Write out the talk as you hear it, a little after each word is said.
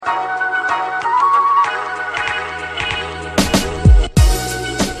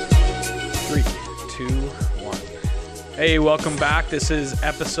Hey, welcome back. This is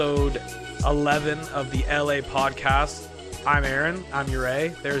episode 11 of the LA podcast. I'm Aaron. I'm Ure.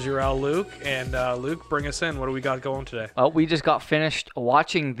 There's Urel, Luke. And Luke, bring us in. What do we got going today? Oh, we just got finished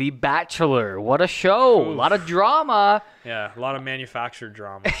watching The Bachelor. What a show. Oof. A lot of drama. Yeah, a lot of manufactured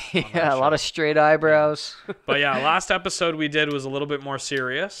drama. Yeah, a lot of straight eyebrows. Yeah. But yeah, last episode we did was a little bit more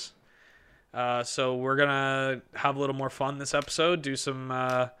serious. So we're going to have a little more fun this episode, do some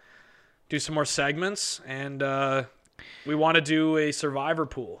more segments, and we want to do a survivor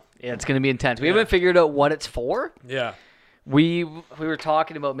pool. Yeah, it's going to be intense. We haven't figured out what it's for. Yeah. We were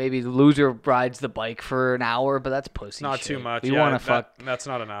talking about maybe the loser rides the bike for an hour, but that's pussy Not shit. too much. We want to fuck. That's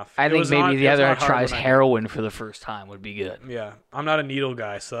not enough. I think maybe the other tries hard heroin for the first time would be good. Yeah. I'm not a needle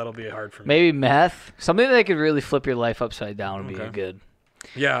guy, so that'll be hard for me. Maybe meth. Something that could really flip your life upside down would be good.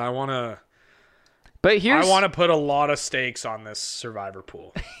 Yeah, I want to... But I want to put a lot of stakes on this survivor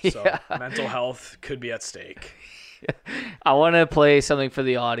pool. So mental health could be at stake. I want to play something for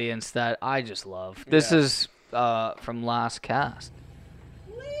the audience that I just love. This is from last cast.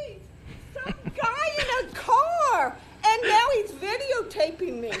 Please, some guy in a car, and now he's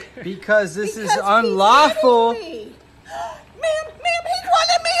videotaping me. Because this is unlawful. Ma'am, he's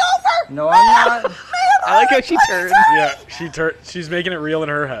running me over. No, I'm not. Ma'am, I like how she turns. Yeah, she's making it real in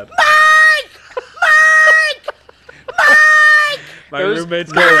her head. My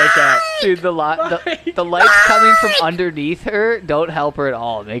roommate's gonna wake up. Dude, the lights coming from underneath her don't help her at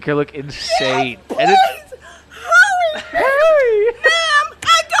all. Make her look insane. Please, And hurry. Ma'am,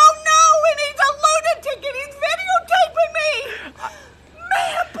 I don't know, and he's a lunatic, and he's videotaping me.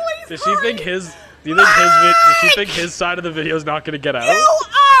 Ma'am, please, Does she think his? Does she think his side of the video is not gonna get out?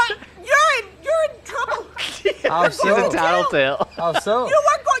 You're in trouble. How she's a so? tattletale. How so? You're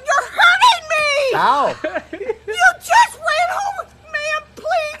hurting me. How? You just ran over. Ma'am,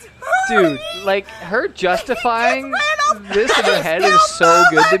 please hurry. Dude, like, her justifying Just ran off. this in her head is so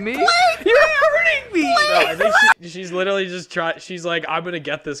good to me. Please, You're hurting me! No, I think she's literally just she's like, I'm gonna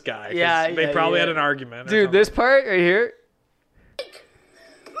get this guy. 'Cause Yeah, they yeah, probably yeah. had an argument. or Dude, something. this part right here.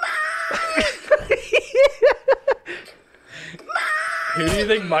 Who do you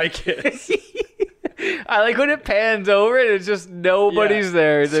think Mike is? I like when it pans over and it's just nobody's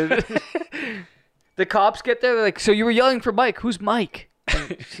there. The cops get there, they're like, so you were yelling for Mike. Who's Mike?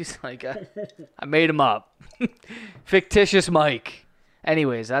 And she's like, I made him up. Fictitious Mike.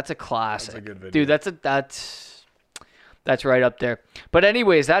 Anyways, that's a classic. That's a good video. Dude, that's right up there. But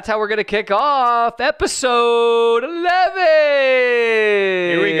anyways, that's how we're going to kick off episode 11.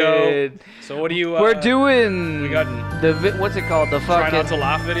 Here we go. So what do you? We're doing We got what's it called? The try fucking not to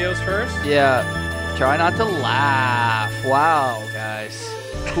laugh videos first. Yeah. Try not to laugh. Wow, guys.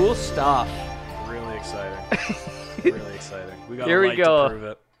 Cool stuff. Really exciting. Really exciting. We got Here a we light go. to prove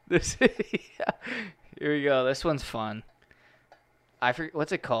it. This Here we go. This one's fun. I forget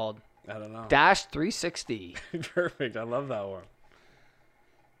what's it called? I don't know. Dash 360. Perfect. I love that one.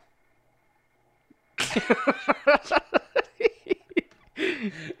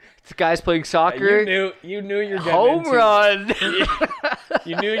 This guy's playing soccer. You knew you're getting Home into run.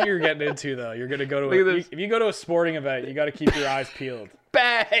 You knew what you were getting into though. You're gonna go Look to at this. if you go to a sporting event, you got to keep your eyes peeled.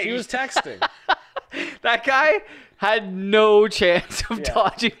 Bang. He was texting. That guy had no chance of Yeah.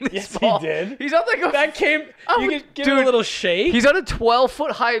 dodging this Yes, ball. he did. He's on like a That came. You could give him a dude, little shake. He's on a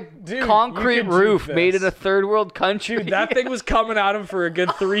 12-foot high Dude, concrete you could roof juke made this. in a third world country. Dude, that thing was coming at him for a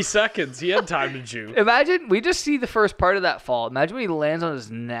good 3 seconds. He had time to juke. Imagine we just see the first part of that fall. Imagine when he lands on his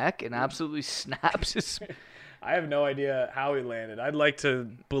neck and absolutely snaps his. I have no idea how he landed. I'd like to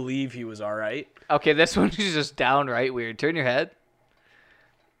believe he was all right. Okay, this one is just downright weird. Turn your head.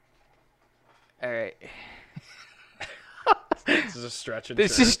 All right. This is a stretch and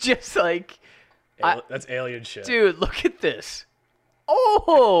This turn. is just like, That's alien shit. dude, look at this.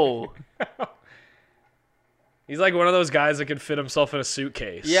 Oh. He's like one of those guys that could fit himself in a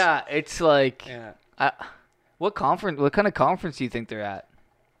suitcase. Yeah, it's like. Yeah. What kind of conference do you think they're at?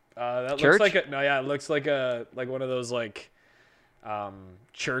 That Church? looks like it looks like one of those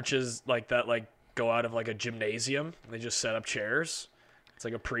churches like that go out of like a gymnasium. They just set up chairs. It's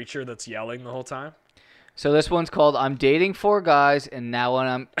like a preacher that's yelling the whole time. So this one's called "I'm dating 4 guys and now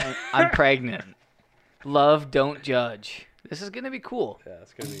I'm pregnant." Love, don't judge. This is gonna be cool. Yeah,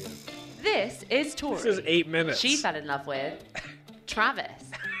 it's gonna be good. This is Tori. This is 8 minutes. She fell in love with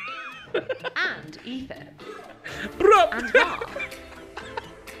Travis and Ethan and Mark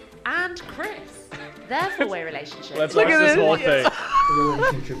and Chris. Their four-way relationship. Let's Look watch at this this. whole thing. The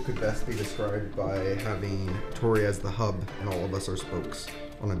relationship could best be described by having Tori as the hub and all of us are spokes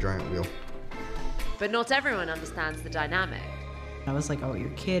on a giant wheel. But not everyone understands the dynamic. I was like, oh, you're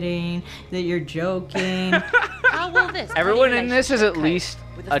kidding, that you're joking. How will this Everyone in this is at cope least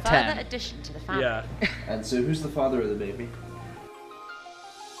with a a 10. further addition to the family? Yeah. And so, who's the father of the baby?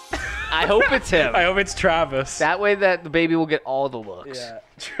 I hope it's him. I hope it's Travis. That way that the baby will get all the looks. Yeah.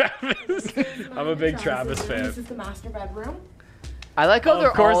 Travis. I'm a big Travis fan. This is the master bedroom. I like how Oh, they're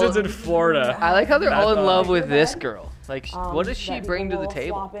of course all, it's in Florida. I like how they're all in That's love awesome. with this girl. Like, what does she that bring to people the will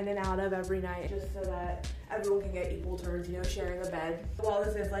table? Swap in and out of every night, just so that everyone can get equal turns. You know, sharing a bed. While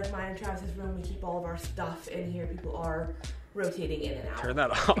this is like mine and Travis's room, we keep all of our stuff in here. People are rotating in and out. Turn that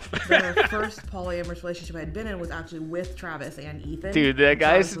off. The first polyamorous relationship I had been in was actually with Travis and Ethan. Dude, that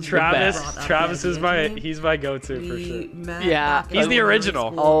guy's was Travis. brought up Travis the is idea to me. he's my go-to for We sure. met Yeah, back in he's the elementary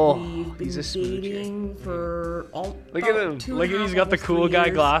original. school. Oh, We've been he's a smoochie. dating for all. Look at him. Look at he's got the cool guy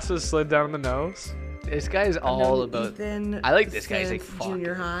glasses slid down the nose. This guy's all about. I like this guy. He's like, fuck.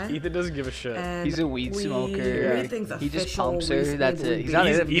 Junior high. Ethan doesn't give a shit. And He's a weed smoker. everything's He just official. pumps We her. stayed That's it. He's not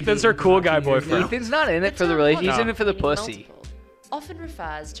in it. Ethan's her cool guy boyfriend. Ethan's not in it for the term relationship. He's No. in it for the meaning pussy. multiple often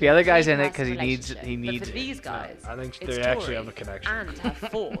refers to The other a guy's in it 'cause three-person he needs- relationship, he but needs for it. these guys, I think it's they actually Tori have a connection. and her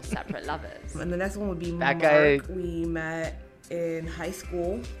 4 separate lovers. And the next one would be That Mark. guy- We met in high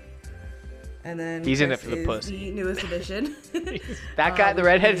school. And then He's in it Chris for the is pussy. The newest addition. That guy, the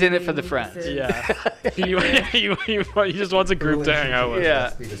redhead's in it for the friends. Yeah. he just wants a group to hang out with. Yeah.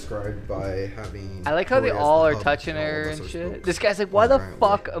 Best be described by having. I like how they Tori as all the are hub touching all of her us and are shit. spokes. This guy's like, why the Currently.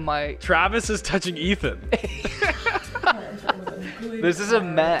 fuck am I? Travis is touching Ethan. This is a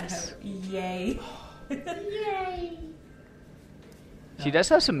mess. Yay. She does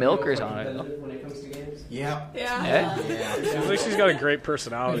have some milkers on it. though. When it comes to games? Yeah. Yeah. Seems like she's got a great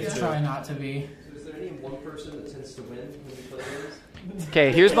personality too. Try not to be. So, is there any one person that tends to win when you play games?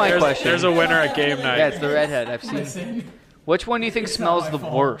 Okay, here's my question. There's a winner at game night. Yeah, it's the redhead. I've seen. Listen. Which one do you think smells the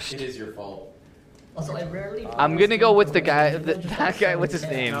worst? It is your fault. Also, I rarely. I'm gonna go with the guy. That guy. What's his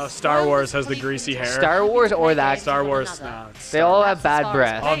name? No, Star Wars has the greasy hair. Star Wars or that? Star Wars. No, it's They all have bad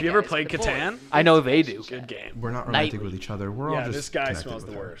breath. Oh, have you ever played Catan? I know they do. Good game. We're not romantic Nightly. with each other. We're all Yeah, just this guy connected smells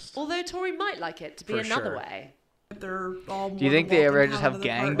with the her. worst. Although Tori might like it to be For another sure. way. They're all Do you think they ever just have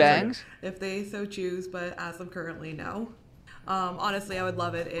gangbangs? If they so choose, but as of currently, no. Honestly, I would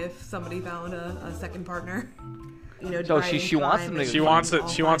love it if somebody found a second partner. You know, So she wants them to- She wants it.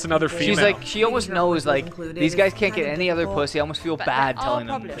 She wants another She's female. like, she almost knows like these guys can't get any other pussy. I almost feel But bad there are telling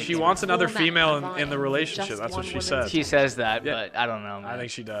them. problems She with wants another four men female in combined the with relationship. just That's what one she woman. said. She says that, Yeah. but I don't know. Man. I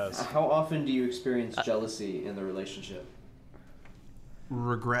think she does. How often do you experience jealousy in the relationship?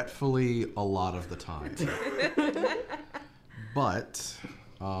 Regretfully, a lot of the time. But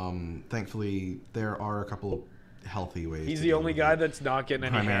thankfully, there are a couple of healthy ways. He's to the deal only with guy it. that's not getting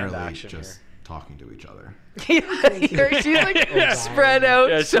any hand Primarily action just here. talking to each other. She's like spread out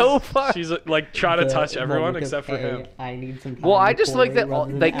Yeah, so she's- far. She's like trying to touch everyone except for him. I need some time Well, I with just like Tori that all-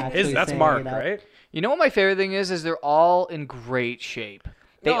 rather than like, actually That's saying Mark, it out. right? You know what my favorite thing is they're all in great shape.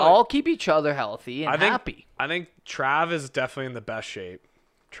 They No, all keep each other healthy and I think happy. I think Trav is definitely in the best shape.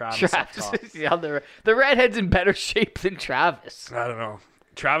 Travis up top. Travis, yeah, the redhead's in better shape than Travis. I don't know.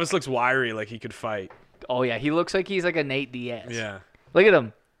 Travis looks wiry, like he could fight. Oh yeah, he looks like he's like a Nate Diaz. Yeah. Look at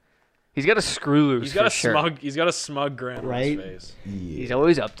him. He's got a screw loose. He's got for a sure. smug. He's got a smug grin on Right? his face. He's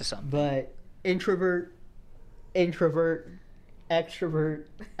always up to something. But introvert, extrovert,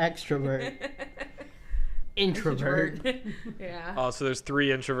 extrovert, introvert. Yeah. Oh, so there's 3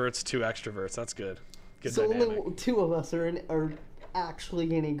 introverts, 2 extroverts. That's good. Good So dynamic. only 2 of us are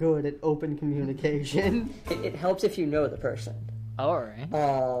actually any good at open communication. It helps if you know the person. All right.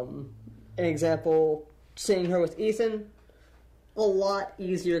 An example, seeing her with Ethan, a lot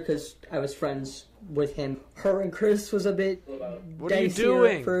easier because I was friends with him. Her and Chris was a bit What are you dicier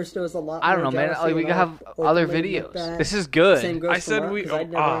doing? at first. There was a lot I don't more know, man. jealousy Like, we and can have I'll other openly admit videos. that. This is good. Same goes I for said Mark, we- 'cause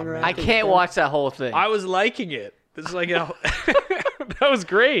I'd oh, never man. interacted I with can't him. watch that whole thing. I was liking it. This is like that was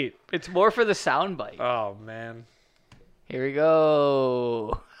great. It's more for the soundbite. Oh man. Here we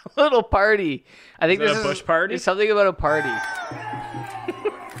go. Little party. I think Is this that a bush party? It's something about a party.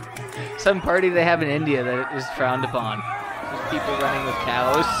 Some party they have in India that is frowned upon. There's people running with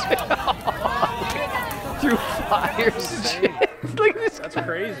cows through fires and shit. Look at this. That's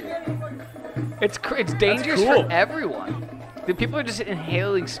crazy. It's dangerous cool. for everyone. The people are just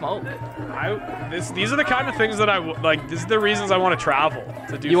inhaling smoke. These are the kind of things that I like. This is the reasons I want to travel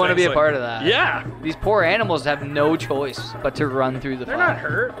to do. You want to things be a like- part of that. Yeah. These poor animals have no choice but to run through the They're fire. not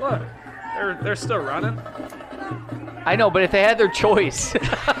hurt. Look. They're still running. I know, but if they had their choice,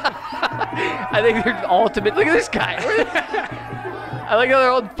 I think they're ultimate. Look at this guy. I like how they're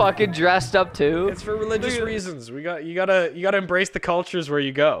all fucking dressed up too. It's for religious reasons. You gotta embrace the cultures where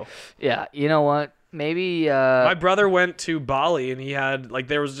you go. Yeah, you know what? maybe. My brother went to Bali and he had like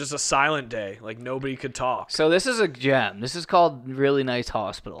there was just a silent day, like nobody could talk. So this is a gem. This is called Really Nice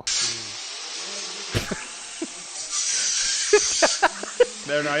Hospital.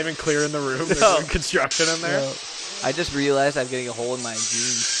 They're not even clearing the room. There's no construction in there. No. I just realized I'm getting a hole in my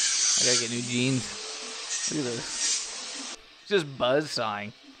jeans. I gotta get new jeans. Look at this. Just buzz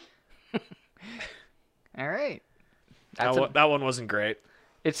sawing. All right. That one wasn't great.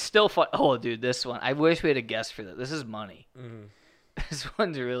 It's still fun. Oh, dude, this one. I wish we had a guest for that. This is money. This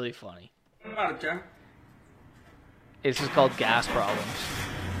one's really funny. Marcha. This is called Gas Problems.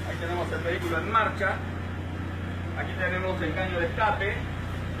 Aquí tenemos el vehículo en marcha. Aquí tenemos el caño de escape.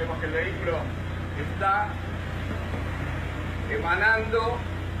 Vemos que el vehículo está emanando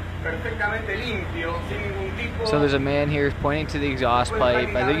perfectamente limpio, sin ningún tipo. So there's a man here pointing to the exhaust pipe.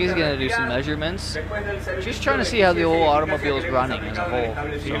 I think he's gonna do some measurements. Just trying to see how the old automobile is running as a whole.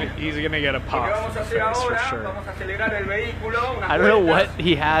 He's gonna get a pop face for sure. I don't know what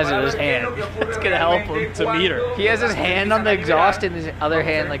he has in his hand. It's gonna help him. It's a meter. He has his hand on the exhaust and his other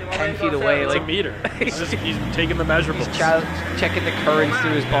hand like 10 feet away. It's Like a meter. He's taking the measurables. he's checking the currents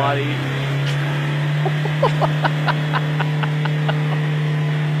through his body.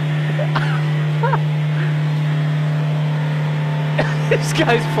 This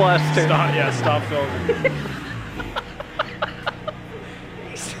guy's flustered. Stop filming.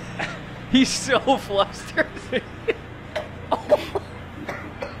 He's so flustered.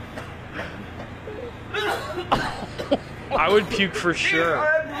 I would puke for sure.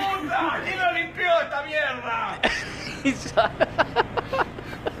 He's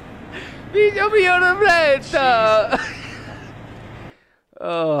Video mío de plata.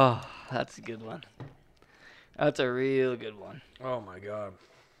 Oh, that's a good one. That's a real good one. Oh my god.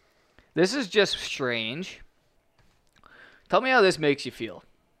 This is just strange. Tell me how this makes you feel.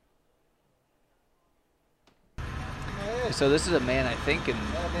 So this is a man, I think, in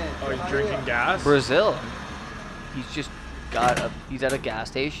Oh, he's drinking gas? Brazil. He's just he's at a gas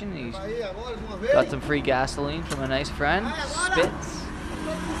station. He's got some free gasoline from a nice friend. Spits.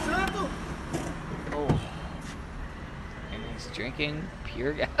 Oh. And he's drinking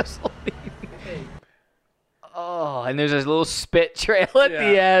pure gasoline. Oh, and there's this little spit trail at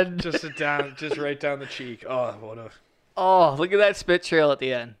the end. Just right down the cheek. Oh, what a. Oh, look at that spit trail at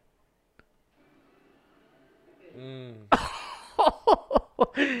the end.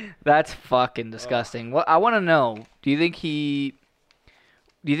 That's fucking disgusting. What I want to know, do you think he's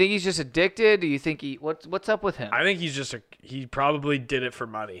just addicted? Do you think what's up with him? I think he probably did it for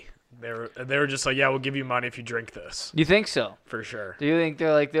money. They were just like, yeah, we'll give you money if you drink this. You think so? For sure. Do you think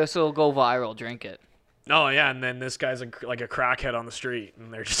they're like, this will go viral, drink it? Oh, yeah, and then this guy's like a crackhead on the street,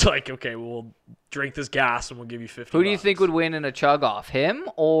 and they're just like, okay, we'll drink this gas and we'll give you $50. Who do you think would win in a chug off, him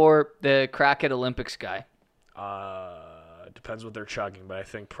or the crackhead Olympics guy? Depends what they're chugging, but I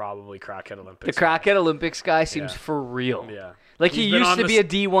think probably crackhead Olympics. The crackhead Olympics guy seems for real. Yeah. Like he used to be a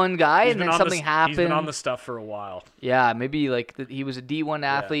D1 guy, and then something happened. He's been on the stuff for a while. Yeah, maybe like he was a D1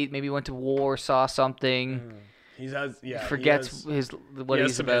 athlete. Maybe went to war, saw something. He forgets what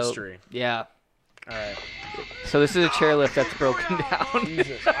he's some about. History. Yeah. All right. So this is a chairlift that's broken down.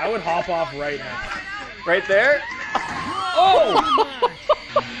 Jesus, I would hop off right now. Right there. Oh!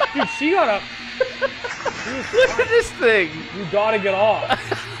 Dude, she got up. Look at this thing. You gotta get off.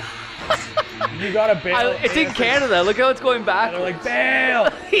 You gotta bail. It's in Canada. Look how it's going back. They're like, bail.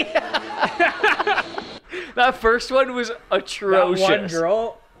 That first one was atrocious. That one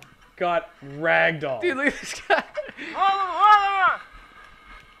girl got ragdolled. Dude, look at this guy.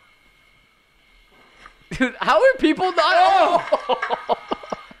 Dude, how are people not? Oh!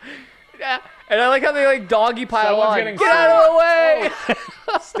 Yeah, and I like how they like doggy pile Someone's on. getting Get out of the way!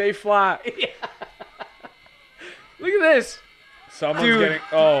 Oh. Stay flat. Yeah. Look at this. Someone's Dude. getting.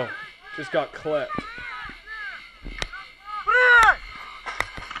 Oh, just got clipped.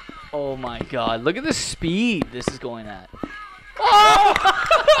 Oh my god! Look at the speed this is going at. Oh!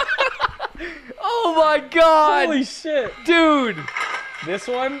 Oh my god! Holy shit, dude! This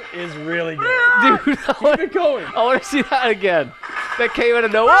one is really good. Dude, keep it going. I want to see that again. That came out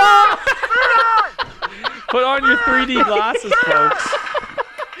of nowhere. Put on your 3D glasses, folks.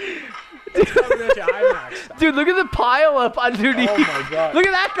 Dude, look at the pile up underneath. Oh my god. Look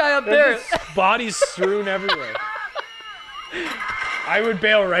at that guy up there. Bodies strewn everywhere. I would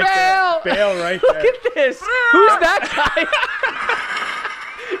bail right there. Bail right there. Look at this. Who's that guy?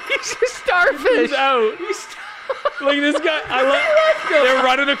 He's a starfish. He's out. Look at this guy. They're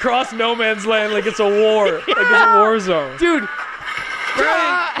running across no man's land like it's a war. Like it's a war zone. Dude.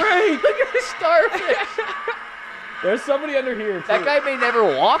 Break. Look at the starfish. There's somebody under here too. That guy may never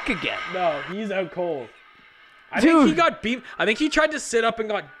walk again. No, he's out cold. I think he got beat. I think he tried to sit up and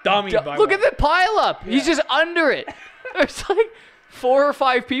got dummied by Look one. at the pile up. He's just under it. There's like 4 or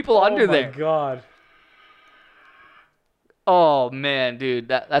 5 people under there. Oh my god. Oh man, dude,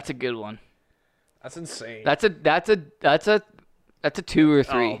 that's a good one. That's insane. That's a 2 or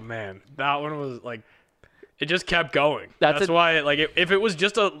 3. Oh man, that one was like, it just kept going. That's That's why, like, if it was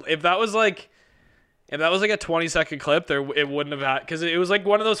just if that was like a 20-second clip, it wouldn't have had, because it was like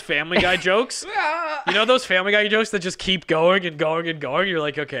one of those Family Guy jokes. You know those Family Guy jokes that just keep going and going and going. You're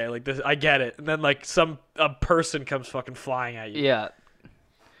like, okay, like this, I get it. And then like a person comes fucking flying at you. Yeah.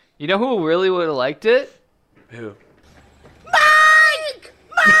 You know who really would have liked it? Who? Mike!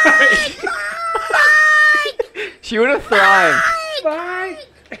 Mike! Mike! She would have thrived. Mike!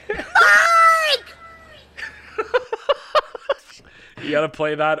 Mike! You gotta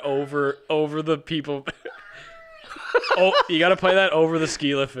play that over the people. Oh, you gotta play that over the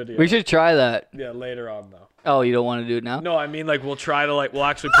ski lift video. We should try that. Yeah, later on though. Oh, you don't want to do it now? No, I mean like we'll try to we'll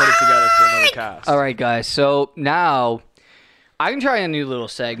actually put it together for another cast. All right, guys. So now I can try a new little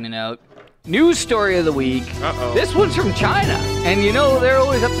segment out. News story of the week. Uh-oh. This one's from China, and you know they're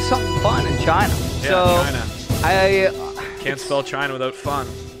always up to something fun in China. Yeah, China. I Can't spell China without fun.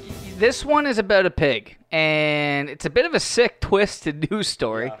 This one is about a pig, and it's a bit of a sick, twisted news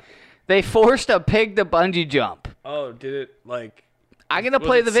story. Yeah. They forced a pig to bungee jump. Oh, did it like? I'm gonna Was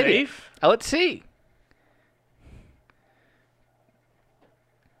play it the video. safe? Let's see.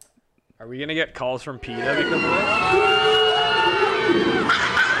 Are we gonna get calls from PETA because of this?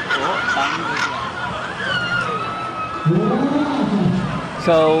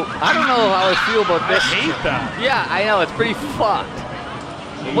 So I don't know how I feel about I this. hate that. Yeah, I know it's pretty fucked.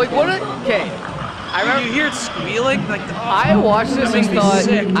 Like what? Okay, I remember. You hear it squealing like. Oh, I watched this that and makes me thought.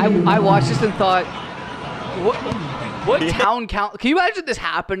 sick. I watched this and thought. What town count? Can you imagine this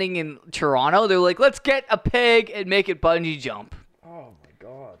happening in Toronto? They're like, let's get a pig and make it bungee jump. Oh my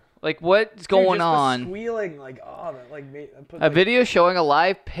god. Like what's going The on? squealing like that like A video showing a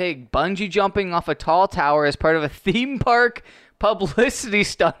live pig bungee jumping off a tall tower as part of a theme park publicity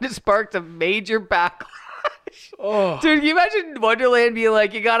stunt has sparked a major backlash. Oh. Dude, can you imagine Wonderland being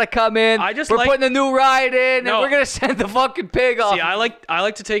like, you gotta come in, we're putting a new ride in, and we're gonna send the fucking pig off. See, I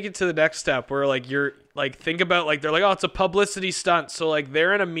like to take it to the next step where like you're like think about like they're like, oh, it's a publicity stunt. So like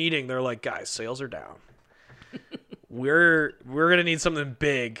they're in a meeting, they're like, guys, sales are down. we're gonna need something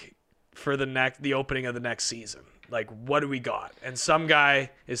big for the opening of the next season. Like, what do we got? And some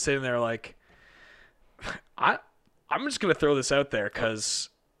guy is sitting there like, I'm just gonna throw this out there because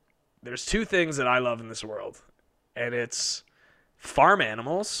there's 2 things that I love in this world, and it's farm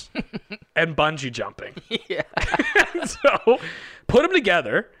animals and bungee jumping. Yeah. So put them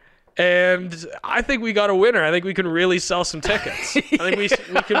together, and I think we got a winner. I think we can really sell some tickets. I think we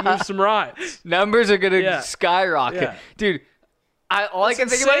can move some rides. Numbers are gonna skyrocket. Yeah. Dude, all I That's can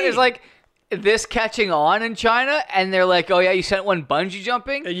think about is insane. like this catching on in China, and they're like, oh yeah, you sent one bungee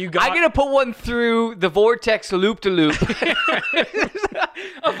jumping? I'm gonna put one through the vortex loop-to-loop.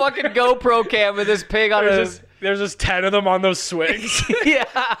 A fucking GoPro cam with this pig on There's just 10 of them on those swings. Yeah.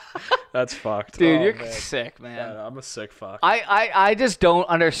 That's fucked. Dude, Oh, you're man. sick, man. Yeah, I'm a sick fuck. I just don't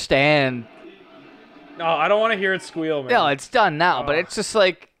understand. No, I don't want to hear it squeal, man. No, it's done now, but it's just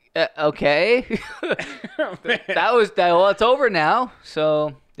like, okay. Well, it's over now,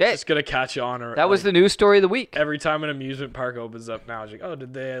 so... Yeah, It's gonna catch on. Or that was the news story of the week. Every time an amusement park opens up now, it's like, oh,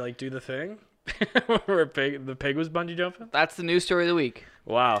 did they like do the thing where the pig was bungee jumping? That's the news story of the week.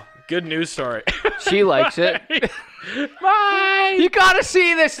 Wow, good news story. She likes it. Bye. You gotta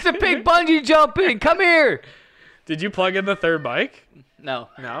see this. It's a pig bungee jumping. Come here. Did you plug in the third mic? No.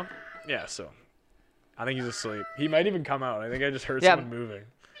 No. Yeah. So, I think he's asleep. He might even come out. I think I just heard Yeah. someone moving.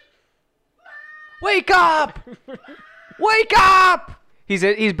 Wake up! Wake up!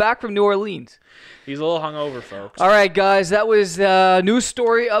 He's back from New Orleans. He's a little hungover, folks. All right, guys, that was news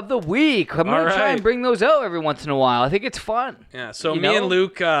story of the week. I'm gonna All try and right. bring those out every once in a while. I think it's fun. Yeah. So You me know? and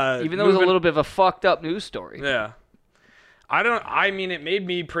Luke, Even though it was a little bit of a fucked up news story. Yeah. I mean, it made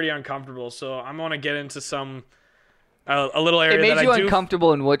me pretty uncomfortable. So I'm gonna get into some a little area It made that you I do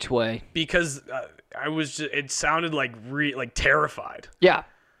uncomfortable in which way? because I was just, it sounded like terrified. Yeah.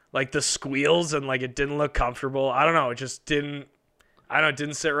 Like the squeals and like it didn't look comfortable. I don't know. It just didn't. I don't know. It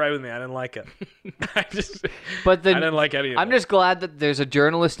didn't sit right with me. I didn't like it. I didn't like any of it. I'm just glad that there's a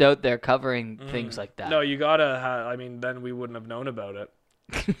journalist out there covering things like that. No, you gotta. I mean, then we wouldn't have known about it.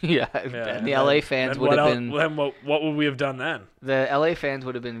 Yeah, and the LA fans then would have what been. Then what would we have done then? The LA fans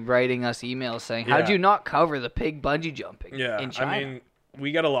would have been writing us emails saying, Yeah. "How'd you not cover the pig bungee jumping Yeah, in China?" I mean,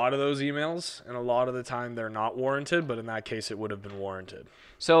 we get a lot of those emails, and a lot of the time they're not warranted, but in that case, it would have been warranted.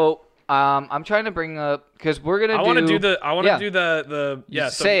 So I'm trying to bring up because we're gonna. I want to do the. I want to do the. Yeah.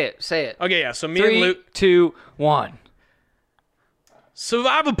 Say it. Okay. Yeah. So me 3, and Luke. 2, 1.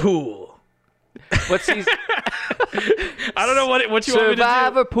 Survivor pool. What season? I don't know what you want me to do.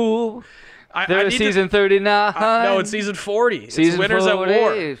 Survivor pool. I There's need season 39. no, it's season 40. Season it's Winners 40, at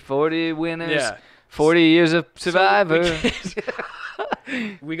War. 40 winners. Yeah. 40 years of Survivor.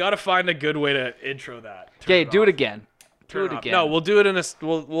 We got to find a good way to intro that. Okay, do it again. Do it again. No, we'll do it in a.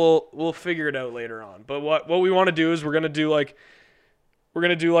 We'll figure it out later on. But what we want to do is we're gonna do like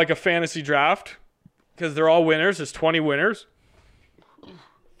a fantasy draft because they're all winners. There's 20 winners.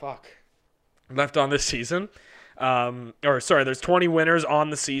 Fuck. Left on this season. There's 20 winners on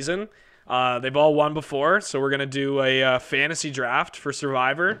the season. They've all won before, so we're gonna do a fantasy draft for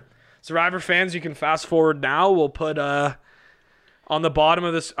Survivor. Survivor fans, you can fast forward now. We'll put on the bottom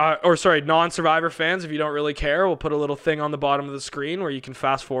of this, non-Survivor fans, if you don't really care, we'll put a little thing on the bottom of the screen where you can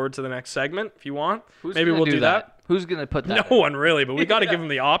fast forward to the next segment if you want. Maybe we'll do that. Who's going to put that? No one really, but we got to give them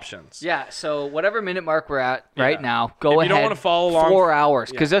the options. Yeah, so whatever minute mark we're at right now, go ahead. If you don't want to follow along, 4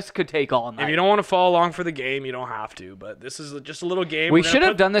 hours, because this could take all night. If you don't want to follow along for the game, you don't have to, but this is just a little game. We should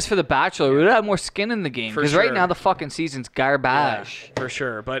have done this for The Bachelor. We would have more skin in the game, because right now the fucking season's garbage. Yeah, for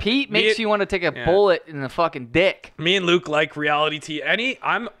sure. But Pete makes you want to take a bullet in the fucking dick. Me and Luke like reality TV.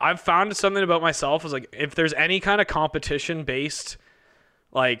 I've found something about myself is like if there's any kind of competition based,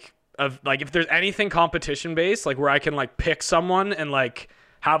 if there's anything competition based, like where I can like pick someone and like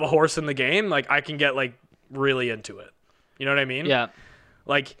have a horse in the game, like I can get like really into it. You know what I mean? Yeah.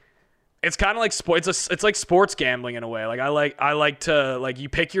 Like it's kind of like sports. It's like sports gambling in a way. Like I like to like you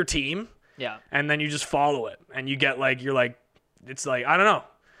pick your team. Yeah. And then you just follow it, and you get like it's like I don't know.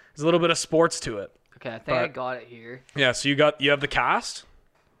 There's a little bit of sports to it. Okay, I think I got it here. Yeah. So you have the cast.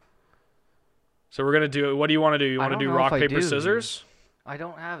 So we're gonna do it. What do you want to do? You want to do rock paper scissors? I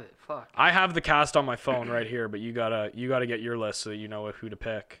don't have it. Fuck. I have the cast on my phone right here, but you gotta get your list so that you know who to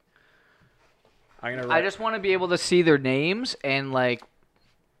pick. I just want to be able to see their names and like.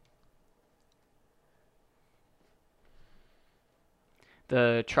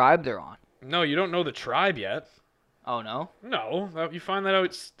 The tribe they're on. No, you don't know the tribe yet. Oh no? No, you find that out.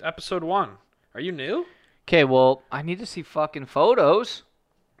 It's episode 1. Are you new? Okay, well, I need to see fucking photos.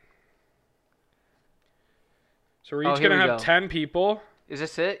 So we're each gonna have 10 people. Is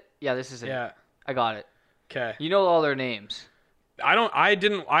this it? Yeah, this is it. Yeah. I got it. Okay. You know all their names. I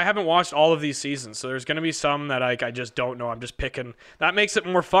haven't watched all of these seasons, so there's gonna be some that I just don't know. I'm just picking. That makes it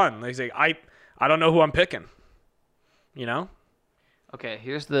more fun. Like I don't know who I'm picking. You know? Okay,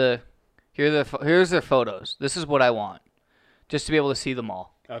 here's their photos. This is what I want. Just to be able to see them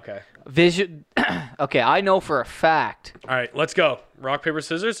all. Okay. Okay, I know for a fact. All right, let's go. Rock, paper,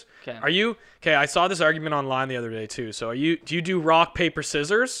 scissors. Okay. Okay, I saw this argument online the other day too. So do you do rock, paper,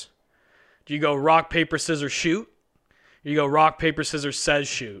 scissors? Do you go rock, paper, scissors, shoot? Or you go rock, paper, scissors, says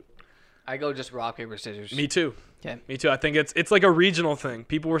shoot? I go just rock, paper, scissors. Me too. Okay. Me too. I think it's like a regional thing.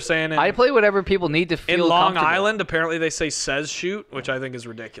 People were saying I play whatever people need to feel in Long comfortable. Island, apparently they say says shoot, which I think is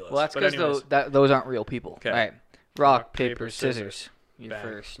ridiculous. Well, that's because those aren't real people. Okay. All right. Rock, paper, scissors. You Bang.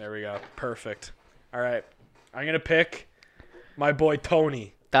 first. There we go. Perfect. All right. I'm going to pick my boy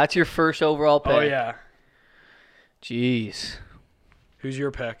Tony. That's your first overall pick? Oh, yeah. Jeez. Who's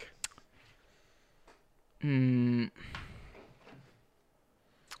your pick? You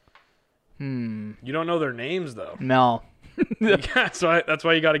don't know their names, though. No. Yeah, that's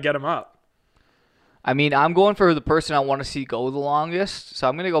why you got to get them up. I mean, I'm going for the person I want to see go the longest, so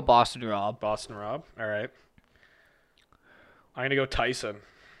I'm going to go Boston Rob. Boston Rob. All right. I'm going to go Tyson.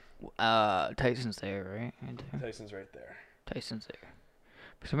 Tyson's there, right? Tyson's right there. Tyson's there.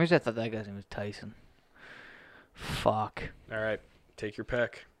 For some reason, I thought that guy's name was Tyson. Fuck. All right. Take your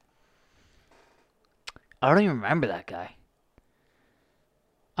pick. I don't even remember that guy.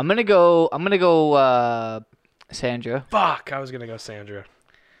 I'm gonna go Sandra. Fuck, I was gonna go Sandra.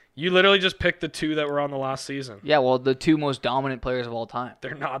 You literally just picked the two that were on the last season. Yeah, well, the two most dominant players of all time.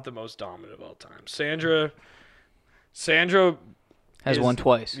 They're not the most dominant of all time. Sandra has won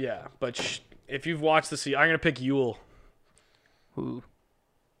twice. Yeah, but if you've watched the season, I'm gonna pick Yul. Who?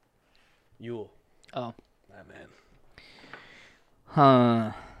 Yul. Oh. That man.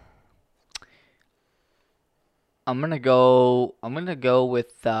 Huh. I'm gonna go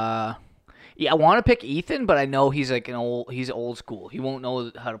with I want to pick Ethan, but I know he's like he's old school. He won't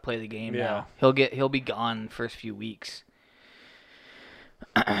know how to play the game now. He'll be gone first few weeks.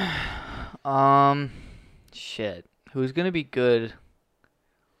 Shit. Who's gonna be good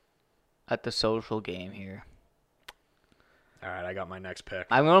at the social game here? All right, I got my next pick.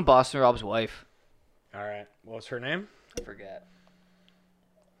 I'm going Boston Rob's wife. All right, what's her name? I forget.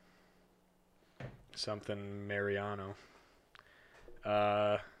 Something Mariano.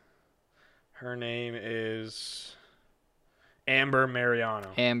 Her name is Amber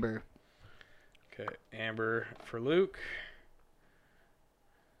Mariano. Amber. Okay, Amber for Luke.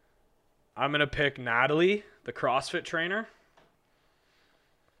 I'm gonna pick Natalie, the CrossFit trainer,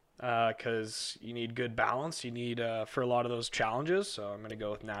 because you need good balance. You need for a lot of those challenges. So I'm gonna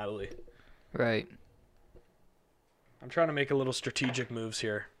go with Natalie. Right. I'm trying to make a little strategic moves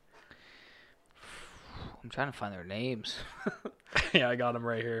here. I'm trying to find their names. Yeah, I got them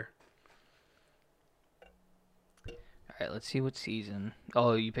right here. All right, let's see what season.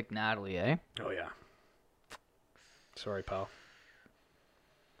 Oh, you picked Natalie, eh? Oh yeah. Sorry, pal.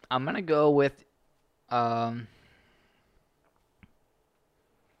 I'm gonna go with. I'm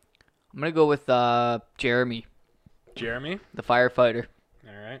gonna go with Jeremy, Jeremy. the firefighter.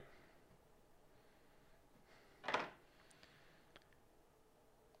 All right.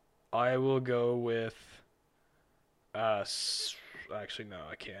 I will go with. Actually, no,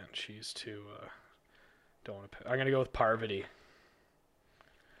 I can't. She's too. Don't want to. I'm gonna go with Parvati.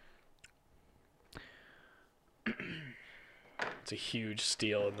 It's a huge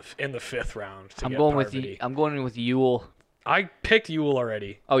steal in the 5th round. I'm going with you. I'm going with Yule. I picked Yule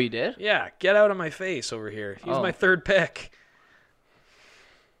already. Oh, you did? Yeah, get out of my face over here. He's my 3rd pick.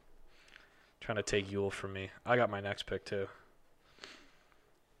 Trying to take Yule from me. I got my next pick too.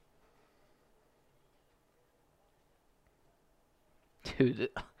 Dude,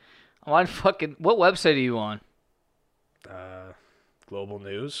 I'm on fucking. What website are you on? Global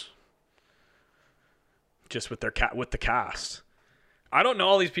News. Just with their with the cast. I don't know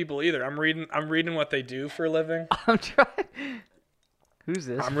all these people either. I'm reading what they do for a living. I'm trying. Who's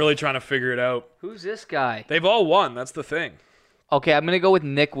this? I'm really trying to figure it out. Who's this guy? They've all won. That's the thing. Okay, I'm gonna go with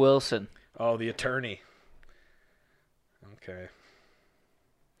Nick Wilson. Oh, the attorney. Okay.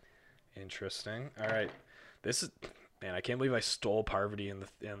 Interesting. All right. This is man. I can't believe I stole Parvati in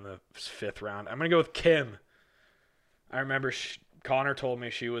the 5th round. I'm gonna go with Kim. I remember Connor told me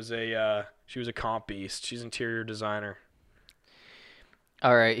she was a comp beast. She's interior designer.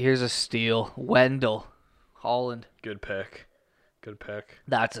 All right, here's a steal. Wendell Holland. Good pick. Good pick.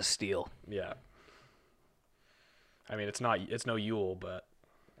 That's a steal. Yeah. I mean, it's no Yule, but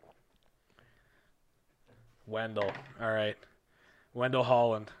Wendell. All right. Wendell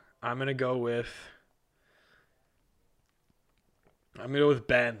Holland. I'm going to go with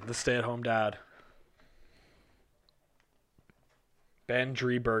Ben, the stay-at-home dad. Ben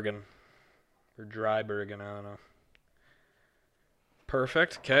Driebergen. Or Drybergen, I don't know.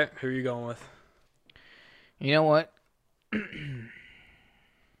 Perfect. Okay, who are you going with? You know what? Give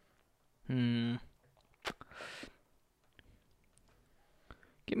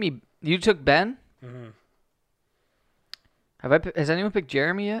me. You took Ben. Mm-hmm. Has anyone picked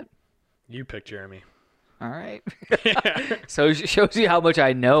Jeremy yet? You picked Jeremy. All right. So it shows you how much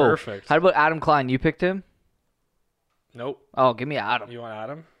I know. Perfect. How about Adam Klein? You picked him? Nope. Oh, give me Adam. You want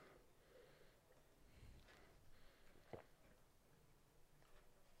Adam?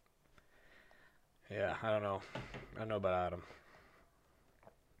 Yeah, I don't know. I don't know about Adam.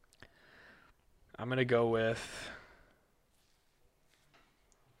 I'm going to go with...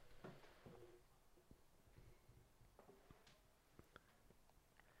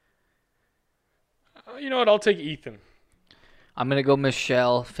 you know what? I'll take Ethan. I'm going to go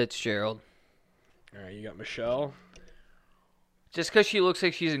Michelle Fitzgerald. All right, you got Michelle. Just because she looks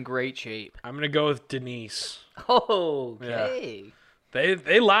like she's in great shape. I'm going to go with Denise. Oh, okay. Yeah.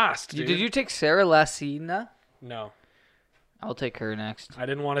 They last, dude. Did you take Sarah Lassina? No. I'll take her next. I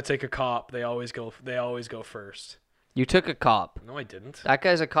didn't want to take a cop. They always go first. You took a cop. No, I didn't. That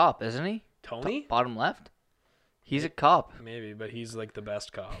guy's a cop, isn't he? Tony? Bottom left? He's a cop. Maybe, but he's like the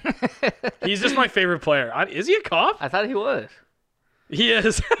best cop. He's just my favorite player. Is he a cop? I thought he was. He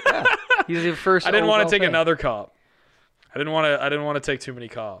is. Yeah. He's the first. I didn't want to take pick. another cop. I didn't want to take too many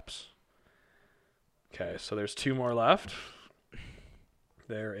cops. Okay, so there's 2 more left.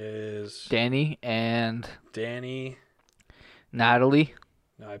 There is Danny and Danny. Natalie.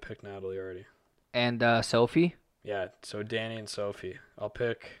 No, I picked Natalie already. And Sophie. Yeah, so Danny and Sophie. I'll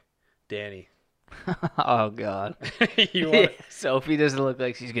pick Danny. Oh God. You want Sophie doesn't look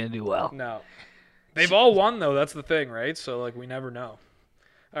like she's gonna do well. No. They've all won though. That's the thing, right? So like we never know.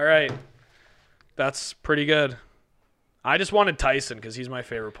 All right, that's pretty good. I just wanted Tyson because he's my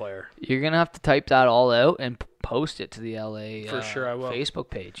favorite player. You're gonna have to type that all out and post it to the LA For sure, I will. Facebook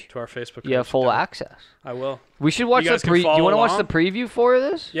page. To our Facebook page. You have full access. I will. We should watch You the guys can do you follow want to watch the along? preview for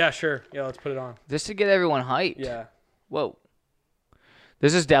this? Yeah, sure. Yeah, let's put it on. Just to get everyone hyped. Yeah. Whoa.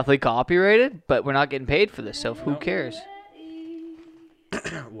 This is definitely copyrighted, but we're not getting paid for this, so who cares?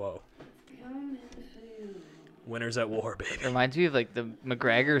 Whoa. Winners at war, baby. Reminds me of like the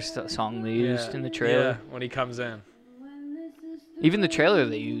McGregor song they used in the trailer. Yeah, when he comes in. Even the trailer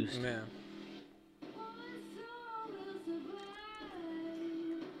they used. Yeah.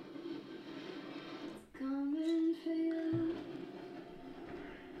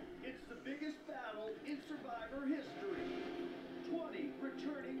 It's the biggest battle in Survivor history. 20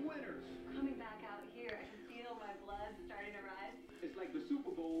 returning winners. Coming back out here, I can feel my blood starting to rise. It's like the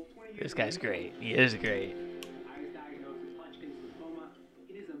Super Bowl 20 years This guy's later. great. He is great. I was diagnosed with Hodgkin's lymphoma.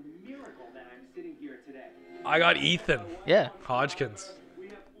 It is a miracle that I'm sitting here today. I got Ethan. Yeah. Hodgkins.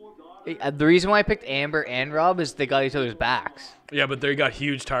 The reason why I picked Amber and Rob is they got each other's backs. Yeah, but they got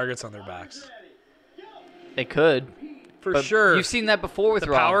huge targets on their backs. They could. For But sure. You've seen that before with the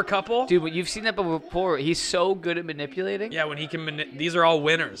Rob. power couple? Dude, but you've seen that before. He's so good at manipulating. Yeah, when he can these are all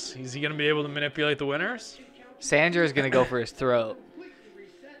winners. Is he going to be able to manipulate the winners? Sandra is going to go for his throat.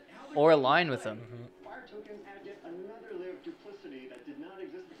 Or align with him. Fire tokens add yet another layer of duplicity that did not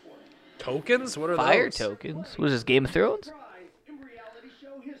exist before. Tokens? What are Fire those? tokens? What is this, Game of Thrones? Prize in reality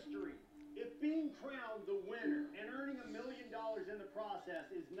show history. If being crowned the winner and earning $1 million in the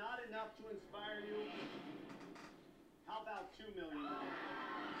process is not enough to inspire you, how about $2 million?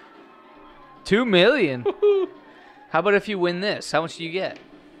 2 million. How about if you win this? How much do you get?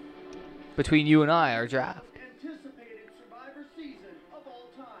 Between you and I, our draft. Anticipated Survivor season of all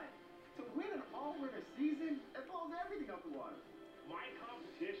time. To win an all-winner season, that blows everything up the water. My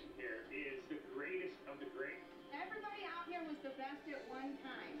competition here is the greatest of the great. Everybody out here was the best at one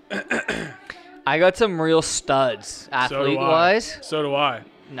time. I got some real studs, athlete-wise. So do I.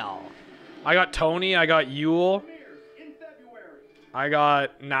 No. I got Tony. I got Yule. In February. I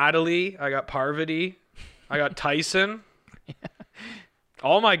got Natalie. I got Parvati. I got Tyson.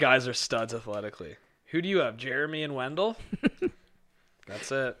 All my guys are studs athletically. Who do you have? Jeremy and Wendell?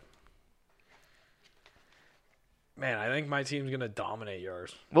 That's it. Man, I think my team's going to dominate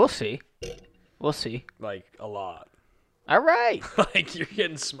yours. We'll see. We'll see. Like, a lot. All right. Like, you're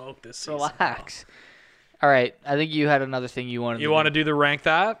getting smoked this season. Relax. All right. I think you had another thing you wanted to You want to do the rank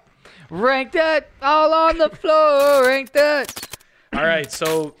that? Rank that all on the floor. Rank that. All right,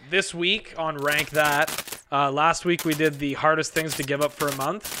 so this week on Rank That, last week we did the hardest things to give up for a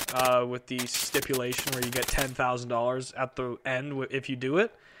month with the stipulation where you get $10,000 at the end if you do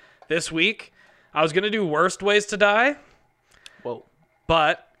it. This week, I was going to do worst ways to die. Whoa.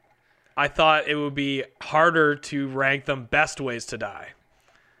 But I thought it would be harder to rank them best ways to die.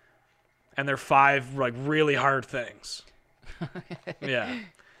 And they're 5 like really hard things. Yeah,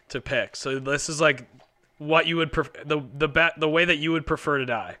 to pick. So this is like what you would the way that you would prefer to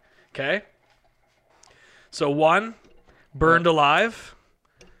die. Okay? So 1, burned alive.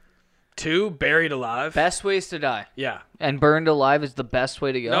 2, buried alive. Best ways to die. Yeah. And burned alive is the best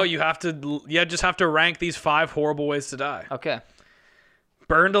way to go? No, you have to just have to rank these 5 horrible ways to die. Okay.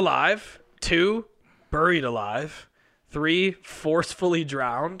 Burned alive. 2, buried alive. 3, forcefully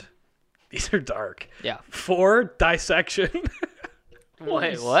drowned. These are dark. Yeah. 4, dissection.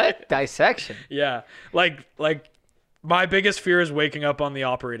 Wait, what? Dissection? Yeah. Like my biggest fear is waking up on the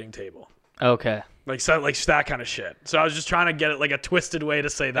operating table. Okay. Like that kind of shit. So I was just trying to get it like a twisted way to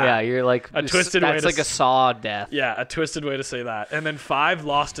say that. Yeah, you're like a twisted way. That's to like a saw death. Yeah, a twisted way to say that. And then 5,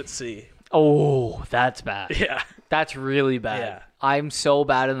 lost at sea. Oh, that's bad. Yeah. That's really bad. Yeah. I'm so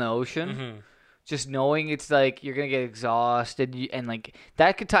bad in the ocean. Mm-hmm. Just knowing it's like you're gonna get exhausted and like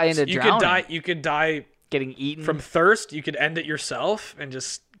that could tie into drowning. You could die getting eaten from thirst. You could end it yourself and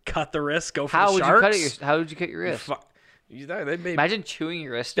just cut the wrist. Go for how the would sharks. you cut it? How would you cut your wrist? Imagine chewing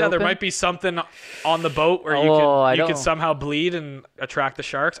your wrist. Yeah, open. there might be something on the boat where you could somehow bleed and attract the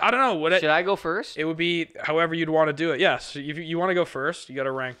sharks. I don't know. Should I go first? It would be however you'd want to do it. Yes, if you want to go first, you got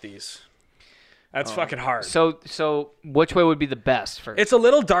to rank these. That's fucking hard. So which way would be the best first? It's a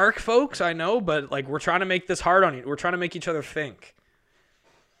little dark, folks, I know, but like we're trying to make this hard on you. We're trying to make each other think.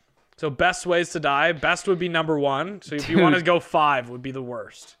 So best ways to die. Best would be number 1. So if you want to go 5, would be the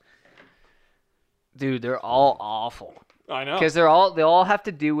worst. Dude, they're all awful. I know. Because they all have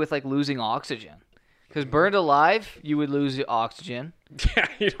to do with like losing oxygen. Because burned alive, you would lose the oxygen. Yeah,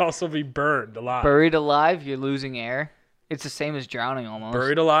 you'd also be burned alive. Buried alive, you're losing air. It's the same as drowning almost.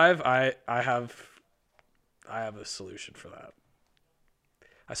 Buried alive, I have a solution for that.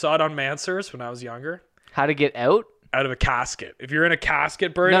 I saw it on Mansers when I was younger. How to get out? Out of a casket. If you're in a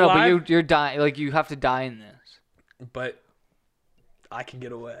casket buried No, alive. but you're dying. Like you have to die in this. But I can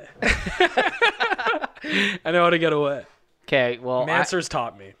get away. I know how to get away. Okay, well, Mansers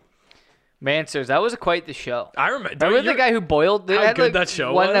taught me. Mansers, that was quite the show. I remember. Remember the guy who boiled? They How had, good like, that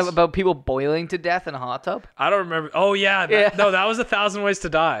show one was? about people boiling to death in a hot tub. I don't remember. Oh yeah, no, that was 1,000 Ways to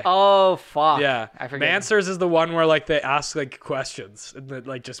Die. Oh fuck. Yeah, I forget. Mansers is the one where like they ask like questions, and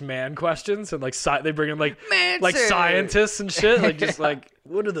like just man questions, and like they bring in like Mansers! scientists and shit, like just like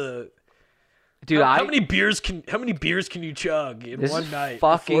what are the Dude, how many beers can you chug in This one is night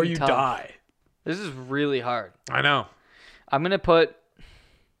fucking before you tough. die? This is really hard. I know. I'm gonna put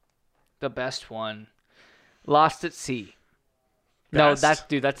the best one, Lost at Sea. Best?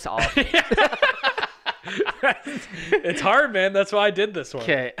 No, that's awful. It's hard, man. That's why I did this one.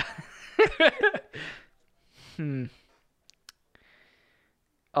 Okay.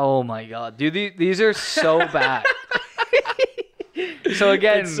 Oh my god, dude, these are so bad. So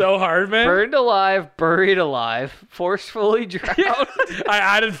again, It's so hard, man. burned alive, buried alive, forcefully drowned, I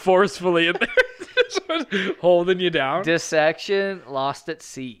added forcefully in there. Just was holding you down. dissection, lost at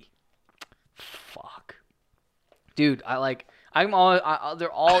sea. Fuck, dude,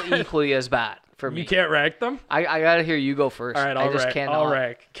 they're all equally as bad for me. You can't rank them? I gotta hear you go first. All right, I just cannot. I'll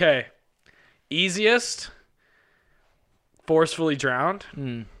rank. Okay. Easiest, forcefully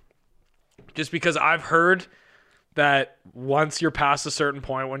drowned. Just because I've heard that once you're past a certain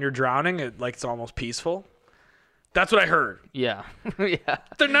point when you're drowning, it's almost peaceful. That's what I heard. Yeah, yeah.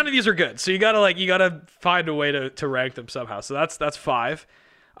 None of these are good, so you gotta find a way to rank them somehow. So that's 5.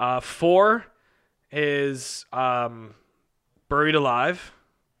 4 is buried alive.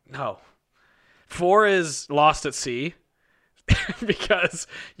 No. 4 is lost at sea because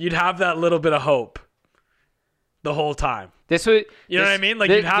you'd have that little bit of hope the whole time. This would, You know what I mean? Like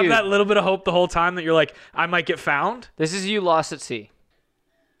you'd have that little bit of hope the whole time that you're like, I might get found. This is you lost at sea.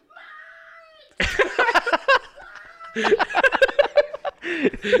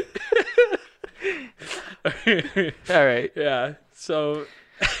 All right. Yeah. So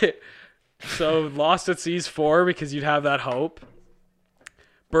lost at sea is 4 because you'd have that hope.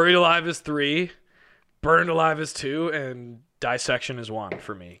 Buried alive is 3. Burned alive is 2, and dissection is 1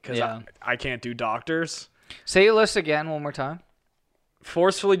 for me because Yeah. I can't do doctors. Say your list again one more time.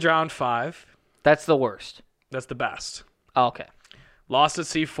 Forcefully drowned 5. That's the worst. That's the best. Oh, okay. Lost at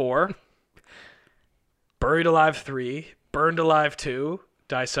sea 4. Buried alive 3. Burned alive 2.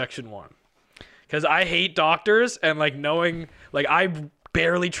 Dissection 1. Because I hate doctors, and like knowing, like I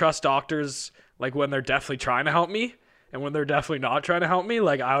barely trust doctors, like when they're definitely trying to help me, and when they're definitely not trying to help me,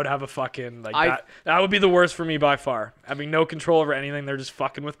 like I would have a fucking that would be the worst for me by far. Having no control over anything, they're just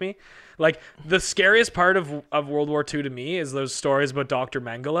fucking with me. Like the scariest part of World War II to me is those stories about Dr.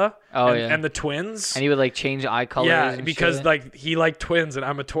 Mengele and the twins. And he would like change eye colors. Yeah, and because shit. like he liked twins and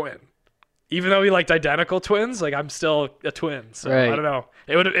I'm a twin. Even though he liked identical twins, like I'm still a twin. So Right. I don't know.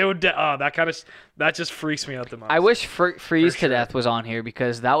 That just freaks me out the most. I wish Freeze to Death was on here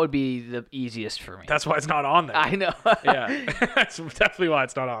because that would be the easiest for me. That's why it's not on there. I know. Yeah, that's definitely why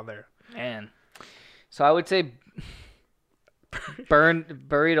it's not on there. Man. So I would say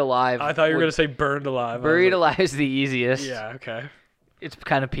buried alive. I thought you were gonna say burned alive. Buried alive is the easiest. Yeah. Okay. It's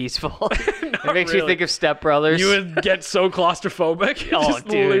kind of peaceful. It makes really. you think of Step Brothers. You would get so claustrophobic. You're just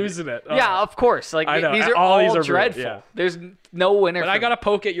dude. losing it. Oh. Yeah, of course. Like I know. these are All all these are dreadful. yeah. There's no winner. But I gotta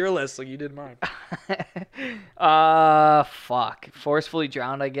poke at your list like you did mine. Fuck. Forcefully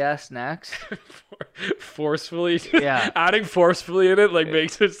drowned, I guess. Next. Forcefully. Yeah. Adding forcefully in it like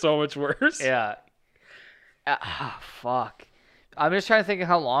makes it so much worse. Yeah. Fuck. I'm just trying to think of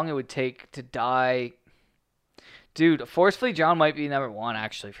how long it would take to die. Dude, forcefully drowned might be number 1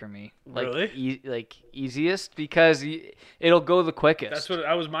 actually for me. Like, really? Easiest because it'll go the quickest.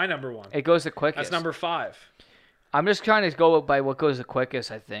 That was my number 1. It goes the quickest. That's number 5. I'm just trying to go by what goes the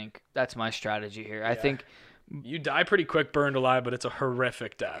quickest. I think that's my strategy here. I think you die pretty quick, burned alive, but it's a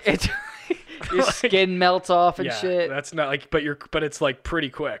horrific death. It's your skin melts off and shit. That's not like, but it's like pretty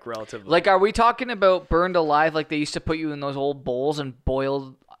quick relatively. Like, are we talking about burned alive? Like they used to put you in those old bowls and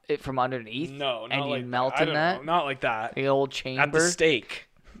boiled it from underneath? No, not and like you melt I in don't that. know, not like that. The old chamber At the stake.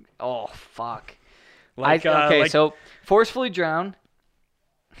 Oh fuck. Like, okay, like, so forcefully drowned.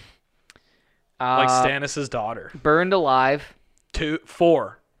 Like Stannis' daughter. Burned alive.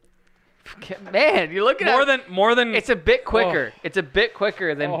 4. Man, you're looking at more than. It's a bit quicker. It's a bit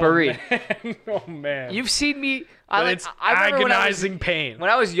quicker than buried. Man. Oh man. You've seen me. It's agonizing pain. When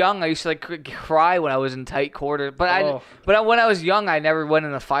I was young, I used to like cry when I was in tight quarters. But when I was young, I never went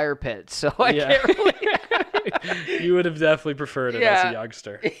in a fire pit, so I can't really. You would have definitely preferred it as a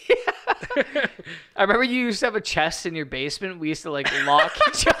youngster. Yeah. I remember you used to have a chest in your basement. We used to like lock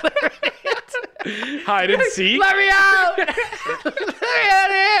each other in it. Hide and seek. Let me out! Let me out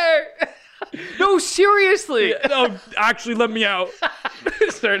of here! No, seriously. No, actually, let me out.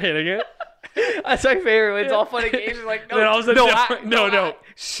 Start hitting it. That's my favorite. When it's all fun and games. It's like, no, Then all of a sudden, no.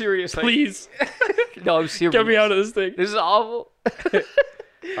 Seriously. Please. No, I'm serious. Get me out of this thing. This is awful.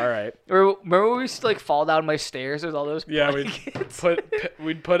 All right. Remember when we used to like fall down my stairs with all those Yeah, blankets?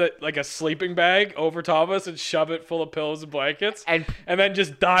 we'd put it like a sleeping bag over top of us and shove it full of pillows and blankets, and then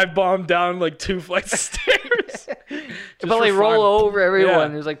just dive bomb down like 2 flights of stairs. But like roll over everyone. Yeah.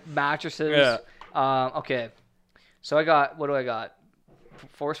 There's like mattresses. Yeah. Okay. So what do I got?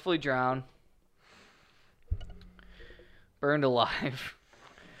 Forcefully drown. Burned alive.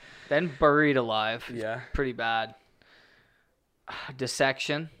 Then buried alive. Yeah. Pretty bad.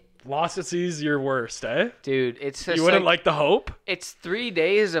 Dissection. Lost at sea's your worst, eh? Dude, it's just you wouldn't like the hope. It's 3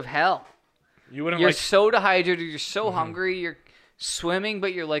 days of hell. You wouldn't. You're so dehydrated. You're so hungry. You're swimming,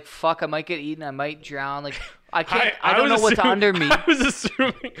 but you're like, fuck, I might get eaten. I might drown. Like, I can't. I don't know what's under me.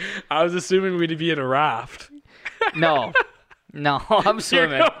 I was assuming we'd be in a raft. No, I'm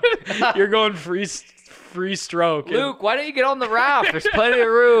swimming. You're going free stroke. Luke, why don't you get on the raft? There's plenty of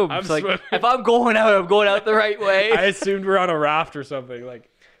room. It's like, if I'm going out the right way. I assumed we're on a raft or something. Like,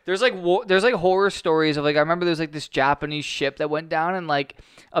 there's like horror stories of like, I remember there's like this Japanese ship that went down, and like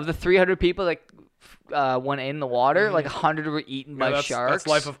of the 300 people that went in the water, like 100 were eaten by sharks. That's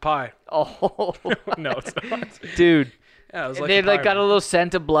Life of Pi. Oh no, it's not, dude. Yeah, it was they like got a little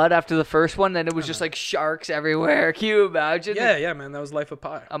scent of blood after the first one, then it was just like sharks everywhere. Can you imagine? Yeah, man, that was Life of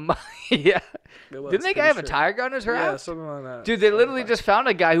Pi. Yeah. Didn't that guy have a tiger on his raft? Yeah, something like that. Dude, they literally just found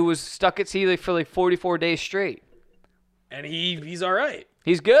a guy who was stuck at sea for like 44 days straight. And he's all right.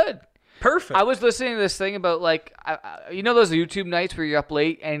 He's good. Perfect. I was listening to this thing about like, you know those YouTube nights where you're up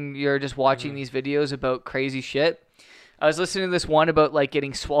late and you're just watching these videos about crazy shit? I was listening to this one about like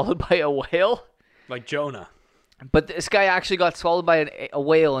getting swallowed by a whale. Like Jonah. But this guy actually got swallowed by a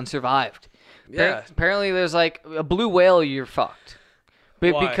whale and survived. Yeah. Apparently there's like a blue whale, you're fucked.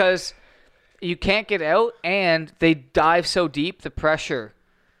 But Why? because you can't get out and they dive so deep, the pressure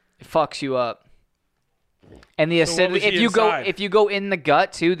fucks you up. And the acidity, if you go in the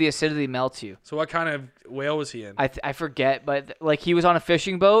gut too, the acidity melts you. So what kind of whale was he in? I forget, but like he was on a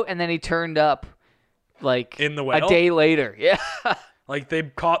fishing boat and then he turned up like in the whale? a day later. Yeah. Like they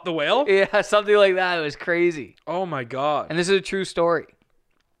caught the whale? Yeah, something like that. It was crazy. Oh my god. And this is a true story.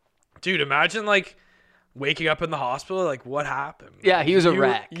 Dude, imagine like waking up in the hospital, like what happened? Yeah, he was a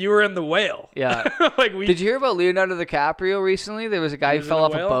wreck. You were in the whale. Yeah. Did you hear about Leonardo DiCaprio recently? There was a guy who fell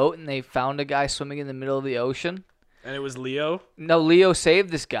off a boat and they found a guy swimming in the middle of the ocean. And it was Leo? No, Leo saved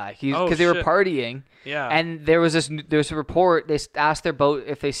this guy because they were partying. Yeah. And there's a report. They asked their boat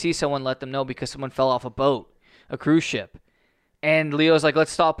if they see someone, let them know because someone fell off a boat, a cruise ship. And Leo's like,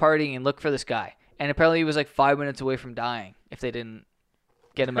 let's stop partying and look for this guy. And apparently he was like 5 minutes away from dying if they didn't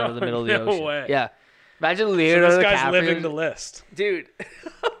get him out of the middle of the ocean. Way. Yeah. Imagine Leonardo So this guy's DiCaprio. living the list. Dude.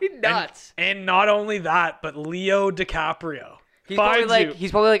 Nuts. And not only that, but Leo DiCaprio. He's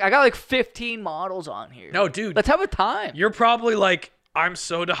probably like, I got like 15 models on here. No, dude. Let's have a time. You're probably like, I'm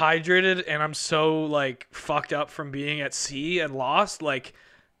so dehydrated and I'm so like fucked up from being at sea and lost. Like,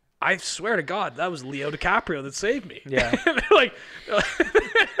 I swear to God, that was Leo DiCaprio that saved me. Yeah. like,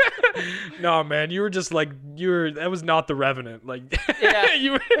 no, man, you were just like, that was not The Revenant. Like, yeah.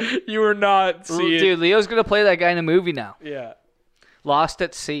 you were not seeing. Dude, Leo's going to play that guy in a movie now. Yeah. Lost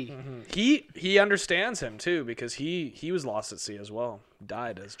at Sea. Mm-hmm. He understands him too because he was lost at sea as well.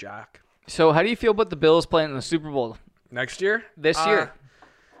 Died as Jack. So how do you feel about the Bills playing in the Super Bowl? Next year? This year.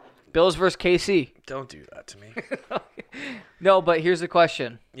 Bills versus KC. Don't do that to me. No, but here's the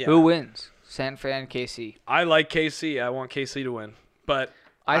question. Yeah. Who wins? San Fran, KC. I like KC. I want KC to win. But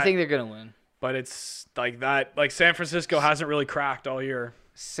I think they're going to win. But it's like that. Like San Francisco hasn't really cracked all year.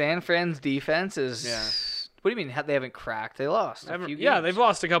 San Fran's defense is... Yeah. What do you mean they haven't cracked? They lost a few games. Yeah, they've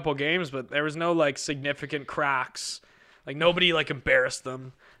lost a couple games, but there was no like significant cracks. Like nobody like embarrassed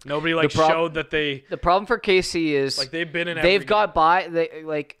them. Nobody like showed that they. The problem for KC is like they've been in. They've got by.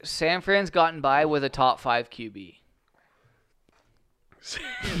 Like San Fran's gotten by with a top 5 QB.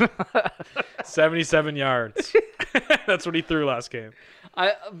 77 yards. That's what he threw last game.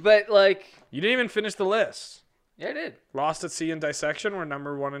 But like you didn't even finish the list. Yeah, I did. Lost at Sea and Dissection were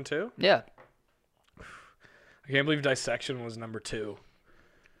number 1 and 2. Yeah. I can't believe Dissection was number 2.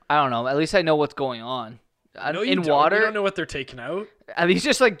 I don't know. At least I know what's going on. No, in water. You don't know what they're taking out. Are these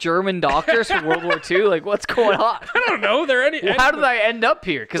just like German doctors from World War II? Like, what's going on? I don't know. They're how did I end up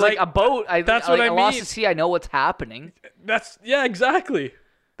here? Because like a boat. That's what I mean. Lost at sea. I know what's happening. Yeah, exactly.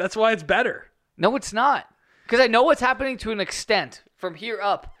 That's why it's better. No, it's not. Because I know what's happening to an extent from here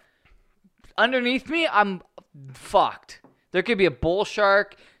up. Underneath me, I'm fucked. There could be a bull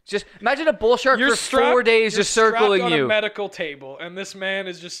shark. Just imagine a bull shark for 4 days just circling on you. a medical table, and this man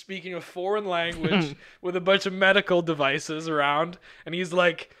is just speaking a foreign language with a bunch of medical devices around, and he's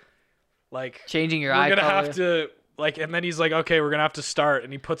like changing your eye We're gonna color. have to and then he's like, okay, we're gonna have to start,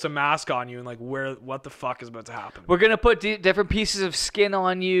 and he puts a mask on you, and like, what the fuck is about to happen? We're gonna put different pieces of skin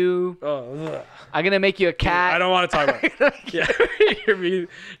on you. Oh, ugh. I'm gonna make you a cat. I don't want to talk about it. Yeah,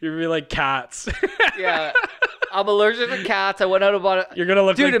 you're be like cats. Yeah, I'm allergic to cats. I went out and bought it. You're gonna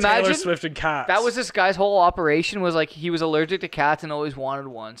look Dude, like Taylor imagine Swift and cats. That was this guy's whole operation. Was like he was allergic to cats and always wanted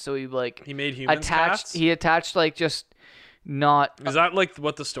one. So he made humans attached. cats? He attached like just not. Is that like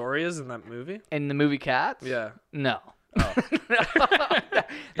what the story is in that movie? In the movie Cats? Yeah. No. Oh.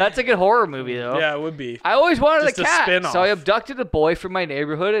 That's a good horror movie though. Yeah, it would be. I always wanted Just a a cat, spin-off. so I abducted a boy from my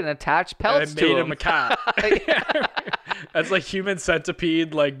neighborhood and attached pellets I to made him. him a cat. That's like Human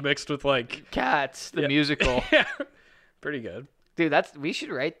Centipede, like mixed with like Cats, the musical. Yeah. Pretty good. Dude, we should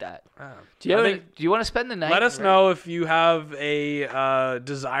write that. Wow. Do you I think- want to spend the night? Let us know if you have a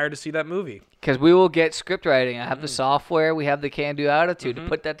desire to see that movie. Because we will get script writing. I have the software. We have the can-do attitude to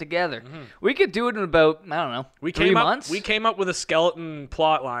put that together. We could do it in about, I don't know, 3 months. We came up with a skeleton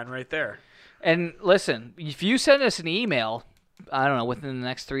plot line right there. And listen, if you send us an email, I don't know, within the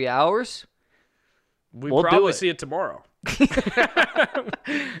next 3 hours, we'll do probably it. see it tomorrow.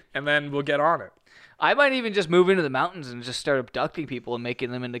 And then we'll get on it. I might even just move into the mountains and just start abducting people and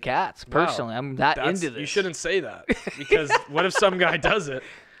making them into cats. Personally, Wow. I'm that into this. You shouldn't say that, because what if some guy does it?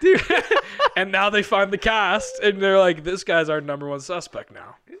 Dude. And now they find the cast and they're like, this guy's our number one suspect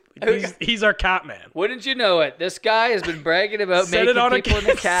now. He's our cat man. Wouldn't you know it? This guy has been bragging about Said making it on people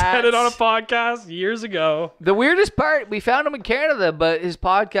into cats. Said it on a podcast years ago. The weirdest part, we found him in Canada, but his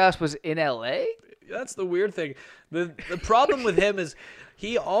podcast was in LA. That's the weird thing. The problem with him is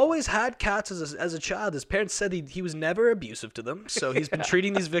he always had cats as a child. His parents said he was never abusive to them, so he's been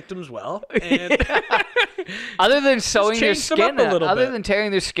treating these victims well. And Other than sewing their changed them skin, up a little other bit. than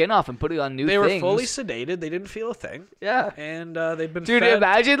tearing their skin off and putting on new they things. were fully sedated. They didn't feel a thing. Yeah. And they've been Dude, fed.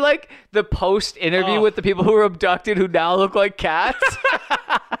 imagine like the post interview Oh. with the people who were abducted who now look like cats.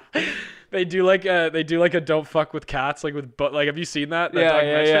 They do like a don't fuck with cats, like with like, have you seen that? Yeah,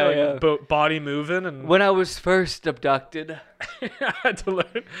 documentary? yeah, Like, yeah. body moving and When I was first abducted, I had to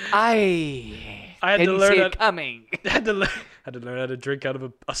learn. I had to didn't learn see that- it coming. I had to learn how to drink out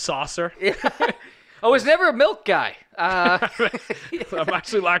of a saucer. I was never a milk guy. I'm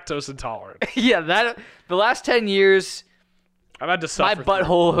actually lactose intolerant. Yeah, the last 10 years, I've had to my suffer.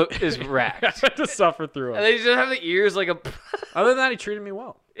 butthole is racked. I've had to suffer through And it. they just have the ears like a. Other than that, he treated me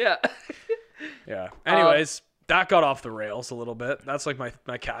well. Yeah. Yeah. Anyways, that got off the rails a little bit. That's like my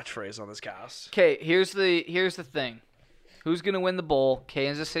catchphrase on this cast. Okay, here's the thing. Who's gonna win the bowl?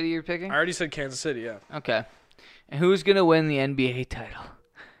 Kansas City, you're picking? I already said Kansas City. Yeah. Okay. And who's gonna win the NBA title?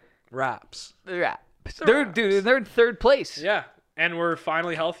 Raps. The Raps. They're in third place. Yeah. And we're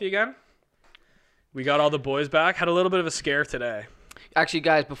finally healthy again. We got all the boys back. Had a little bit of a scare today. Actually,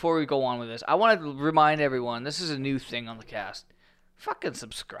 guys, before we go on with this, I want to remind everyone this is a new thing on the cast. Fucking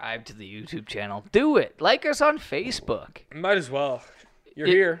subscribe to the YouTube channel. Do it. Like us on Facebook. Might as well. You're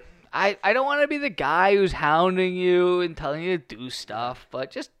here. I don't want to be the guy who's hounding you and telling you to do stuff,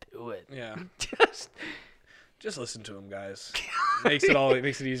 but just do it. Yeah. Just listen to him, guys. Makes it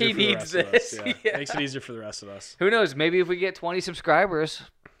easier He for the needs rest of us. this. Yeah. Yeah. Makes it easier for the rest of us. Who knows? Maybe if we get 20 subscribers,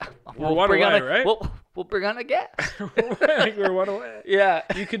 We're one away, right? We'll bring on a guest. I think we're one away. Yeah.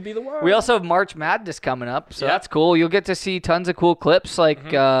 You could be the one. We also have March Madness coming up, so Yeah. that's cool. You'll get to see tons of cool clips.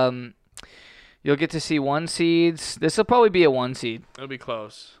 Like, you'll get to see 1 seeds. This will probably be a 1 seed. It'll be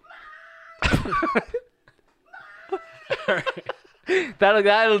close.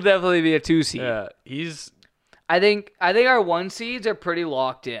 That'll definitely be a 2 seed. Yeah. I think our 1 seeds are pretty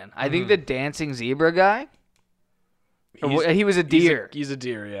locked in. I think the dancing zebra guy. He was a deer. He's a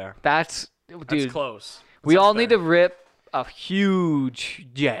deer, yeah. That's close. We That's all fair. need to rip a huge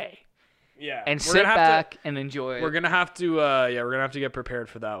J. Yeah. And We're sit gonna have back and enjoy it. We're gonna have to we're gonna have to get prepared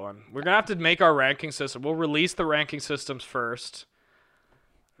for that one. We're gonna have to make our ranking system. We'll release the ranking systems first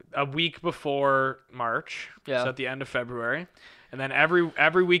a week before March. Yeah. So at the end of February. And then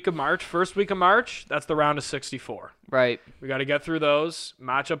every week of March, first week of March, that's the round of 64. Right. We got to get through those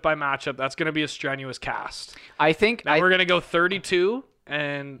matchup by matchup. That's going to be a strenuous cast. I think Then we're going to go 32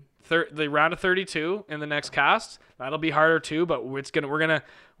 and the round of 32 in the next cast. That'll be harder too, but we're gonna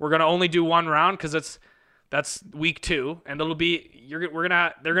only do one round because that's week 2, and it'll be they're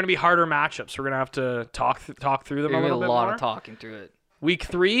gonna be harder matchups. We're gonna have to talk through them There's a little bit lot more. of talking through it. Week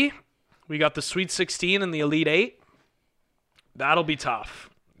 3, we got the Sweet 16 and the Elite 8. That'll be tough.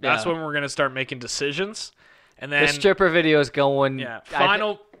 That's Yeah. when we're gonna start making decisions. And then the stripper video is going. Yeah,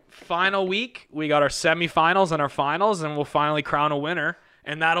 final week, we got our semifinals and our finals, and we'll finally crown a winner.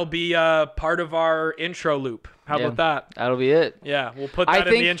 And that'll be part of our intro loop. How about that? That'll be it. Yeah, we'll put that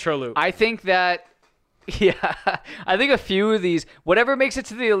in the intro loop. I think that, yeah, I think a few of these, whatever makes it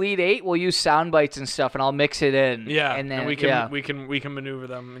to the Elite Eight, we'll use sound bites and stuff, and I'll mix it in. Yeah, and then we can maneuver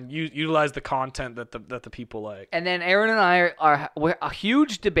them and utilize the content that the people like. And then Aaron and I are a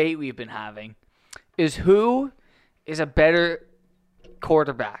huge debate we've been having is who is a better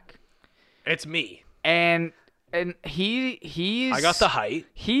quarterback. It's me. And he's. I got the height.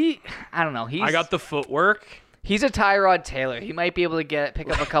 I don't know. I got the footwork. He's a Tyrod Taylor. He might be able to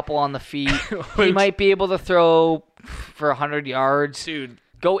pick up a couple on the feet. He might be able to throw for 100 yards. Dude,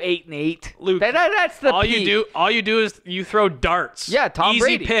 go 8-8. Luke, that's the peak. All you do is you throw darts. Yeah, Tom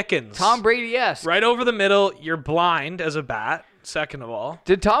Brady. Easy pickings. Tom Brady, yes. Right over the middle. You're blind as a bat. Second of all,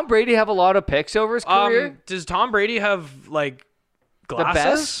 did Tom Brady have a lot of picks over his career? Does Tom Brady have like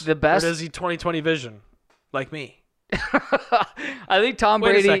glasses? The best. Or does he 20/20 vision? Like me. I think Tom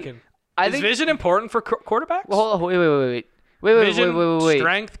Brady. Wait a second. Is vision important for quarterbacks? Well, wait. Vision,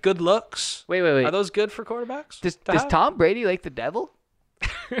 strength, good looks. Wait. Are those good for quarterbacks? Does Tom Brady like the devil?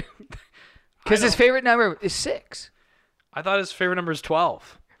 Because his favorite number is 6. I thought his favorite number is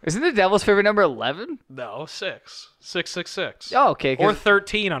 12. Isn't the devil's favorite number 11? No, 6. 666. Oh, okay. Or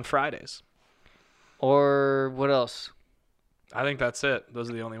 13 on Fridays. Or what else? I think that's it. Those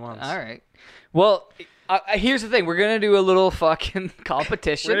are the only ones. All right. Well, here's the thing. We're going to do a little fucking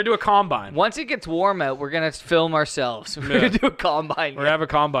competition. We're going to do a combine. Once it gets warm out, we're going to film ourselves. We're going to do a combine. We're going to have a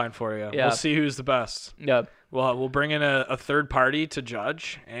combine for you. Yeah. We'll see who's the best. Yeah. We'll bring in a third party to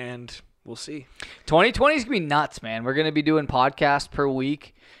judge, and we'll see. 2020 is going to be nuts, man. We're going to be doing podcasts per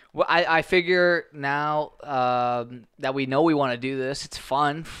week. Well, I figure now that we know we want to do this, it's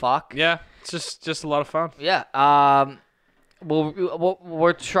fun. Fuck. Yeah, it's just a lot of fun. Yeah.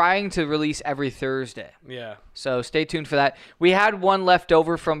 We're trying to release every Thursday. Yeah. So stay tuned for that. We had one left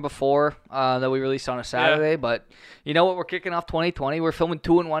over from before that we released on a Saturday, but you know what? We're kicking off 2020. We're filming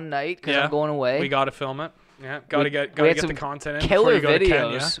 2 in one night because I'm going away. We got to film it. Yeah, got to get the content in killer before you go videos.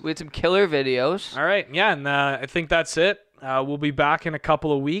 to Kenya. We had some killer videos. All right. Yeah, and I think that's it. We'll be back in a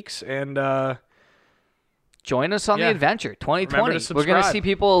couple of weeks, and join us on the adventure. 2020. We're going to see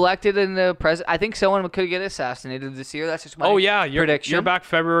people elected in the president. I think someone could get assassinated this year. That's just my prediction. You're back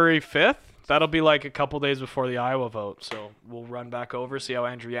February 5th. That'll be like a couple days before the Iowa vote. So we'll run back over, see how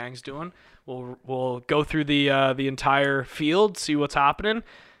Andrew Yang's doing. We'll go through the entire field, see what's happening.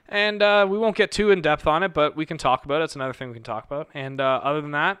 And we won't get too in depth on it, but we can talk about it. It's another thing we can talk about. And other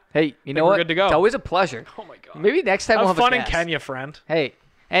than that, hey, you know what? We're good to go. It's always a pleasure. Oh my god! Maybe next time we'll have fun a in guest. Kenya, friend. Hey,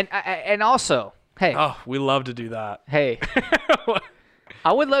 and also, hey. Oh, we love to do that. Hey,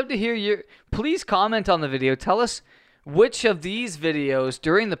 I would love to hear your. Please comment on the video. Tell us which of these videos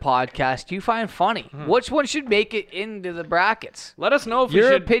during the podcast you find funny. Which one should make it into the brackets? Let us know if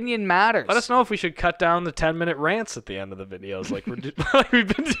your opinion matters. Let us know if we should cut down the 10-minute rants at the end of the videos, like we've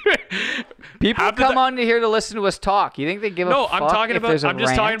been doing. People come on here to listen to us talk. You think they give a fuck? No, I'm talking about. I'm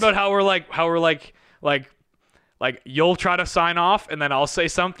just talking about how we're like you'll try to sign off and then I'll say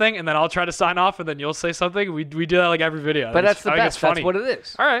something and then I'll try to sign off and then you'll say something. We do that like every video. But that's the best. That's what it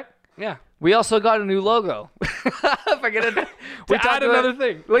is. All right. Yeah. We also got a new logo. We add another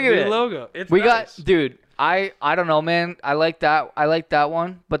thing. Look at new it. Logo. It's we nice. got, dude. I don't know, man. I like that. I like that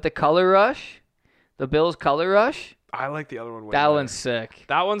one. But the Color Rush, the Bills Color Rush. I like the other one. That one's sick.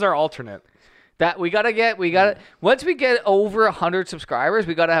 That one's our alternate. That we gotta once we get over 100 subscribers,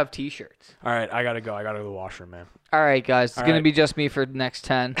 we gotta have T-shirts. All right, I gotta go. I gotta go to the washroom, man. All right, guys, it's gonna be just me for the next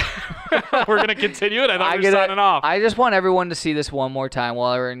 10. We're gonna continue it. I thought we were signing off. I just want everyone to see this one more time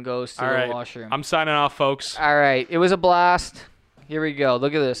while Aaron goes to the washroom. I'm signing off, folks. All right, it was a blast. Here we go.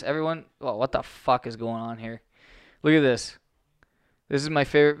 Look at this, everyone. Oh, what the fuck is going on here? Look at this. This is my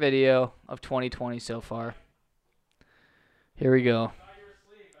favorite video of 2020 so far. Here we go.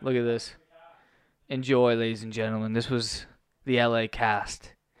 Look at this. Enjoy, ladies and gentlemen. This was the LA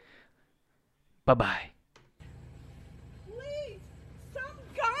cast. Bye-bye. Please, some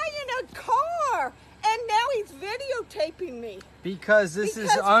guy in a car, and now he's videotaping me. Because this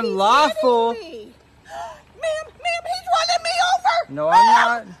is unlawful. Ma'am, he's running me over. No, I'm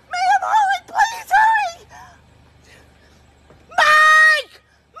not. Ma'am, hurry, please hurry. Mike!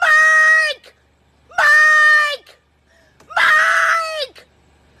 Mike! Mike! Mike!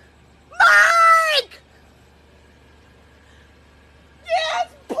 Mike! Yes,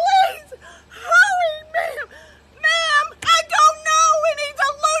 please! Hurry, ma'am! Ma'am, I don't know, and he's a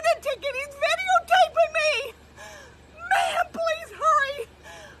lunatic, and he's videotaping me! Ma'am, please hurry!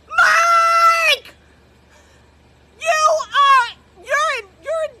 Mike!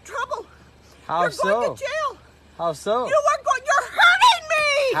 How You're so? going to jail. How so? You're hurting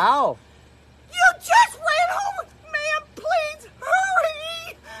me. How?